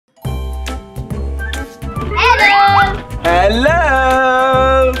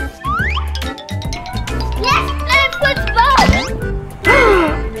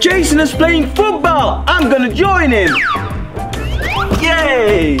Jason is playing football. I'm gonna join him.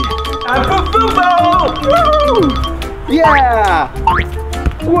 Yay! I'm for football! Woo! Yeah!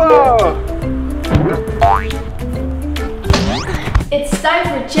 Whoa! It's time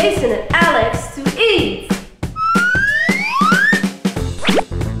for Jason and Alex to eat.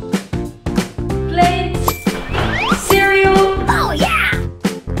 Plates, cereal. Oh yeah!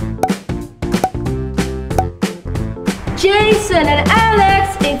 Jason and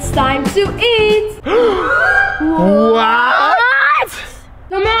Alex, it's time to eat. What?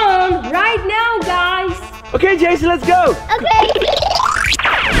 Come on, right now, guys. Okay, Jason, let's go. Okay.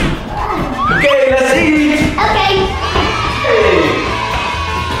 Okay, let's eat. Okay.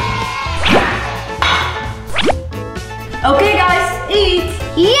 Okay, guys, eat.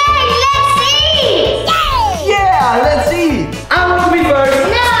 Yay, let's eat! Yay! Yeah, let's eat. I want to be first.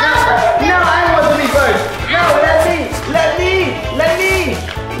 No. No, I want to be first. No, let's eat. Let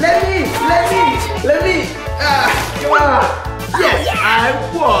me. Come on. Yes, I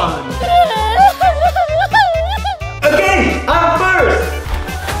won. Okay, I'm first.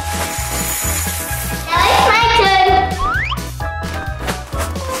 Now it's my turn.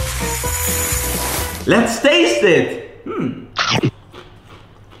 Let's taste it.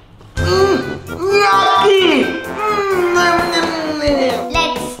 Yucky.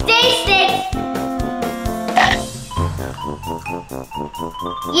 Let's taste it.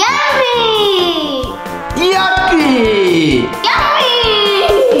 Yummy! Yucky.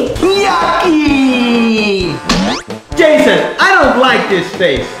 Yummy! Yucky. Jason, I don't like this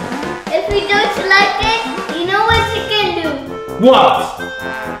taste. If you don't like it, you know what you can do. What?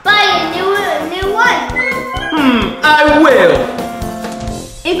 Buy a new one. I will.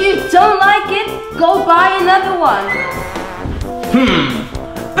 If you don't like it, go buy another one.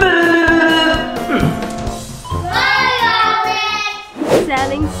 Bye, Alex.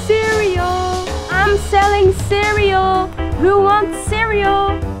 Selling cereal. I'm selling cereal. Who wants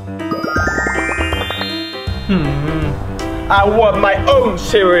cereal? I want my own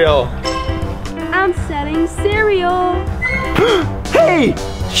cereal. I'm selling cereal. Hey,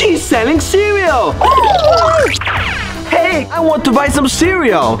 she's selling cereal. Hey, I want to buy some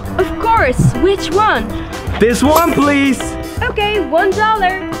cereal. Of course, which one? This one, please. Okay, $1.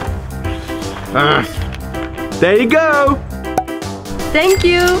 There you go. Thank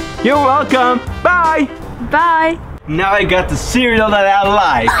you. You're welcome. Bye. Bye. Now I got the cereal that I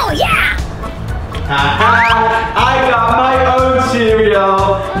like. Oh, yeah. I got my own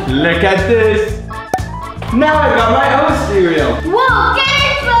cereal. Look at this. Now I got my own cereal. Whoa, can I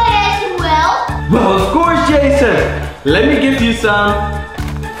try as well? Well, of course, Jason. Let me give you some.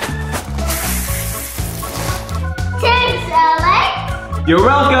 Thanks, Alex. You're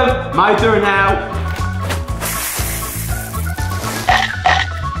welcome. My turn now.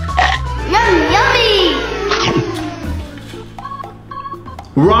 Yummy!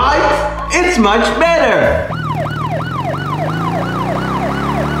 Right? It's much better.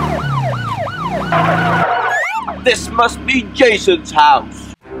 This must be Jason's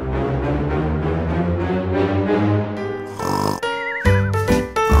house.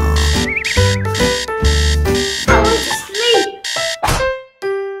 I want to sleep.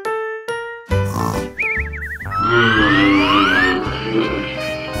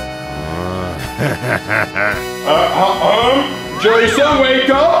 Jason, wake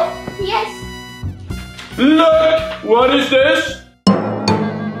up! Yes. Look, what is this?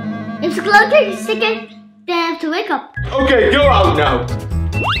 If the clock is ticking, then I have to wake up. Okay, go out now.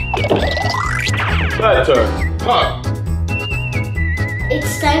 Better. Huh.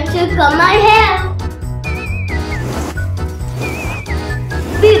 It's time to comb my hair.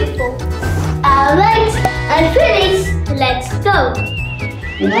 Beautiful. Alright, I'm finished. Let's go.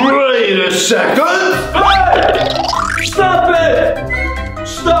 Wait a second! Hey! Stop it!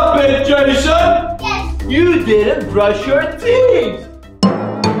 Stop it, Jason! Yes. You didn't brush your teeth! Oh,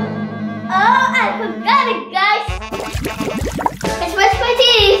 I forgot it, guys. Let's brush my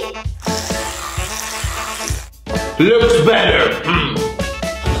teeth. Looks better.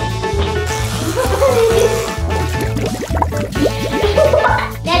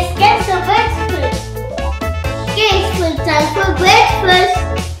 Let's get some breakfast. It's full time for breakfast.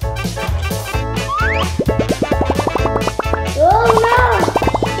 Oh no!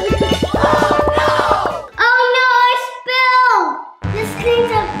 Oh no, I spilled! Let's clean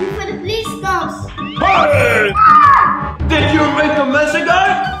up before the police comes. Hey! Did you make a mess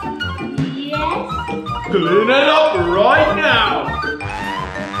again? Yes. Clean it up right now.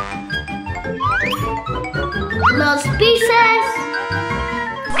 Lost pieces.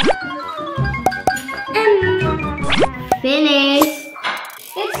 And finish.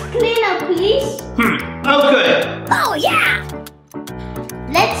 It's clean.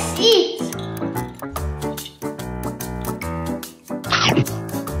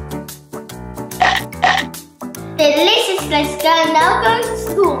 They're now going to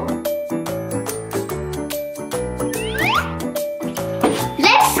school.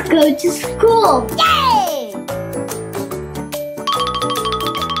 Let's go to school. Yay!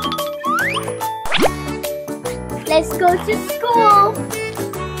 Let's go to school.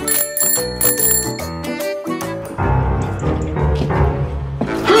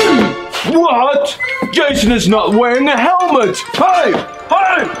 What? Jason is not wearing a helmet. Hey!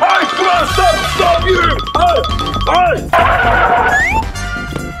 Hey! Hey! Come on! Stop you! Hey! Hey!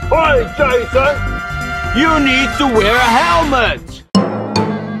 Hey, Jason! You need to wear a helmet.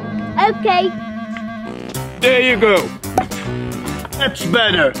 Okay. There you go. That's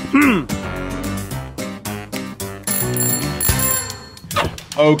better.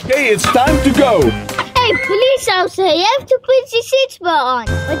 Okay, it's time to go. Hey, police officer, you have to put your seatbelt on.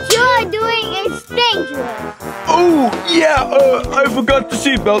 What you are doing is dangerous. Oh, yeah, I forgot the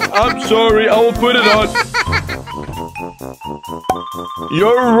seatbelt. I'm sorry, I will put it on.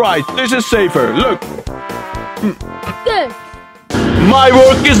 You're right, this is safer. Look. Good. My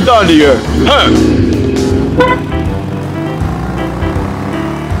work is done here. Huh.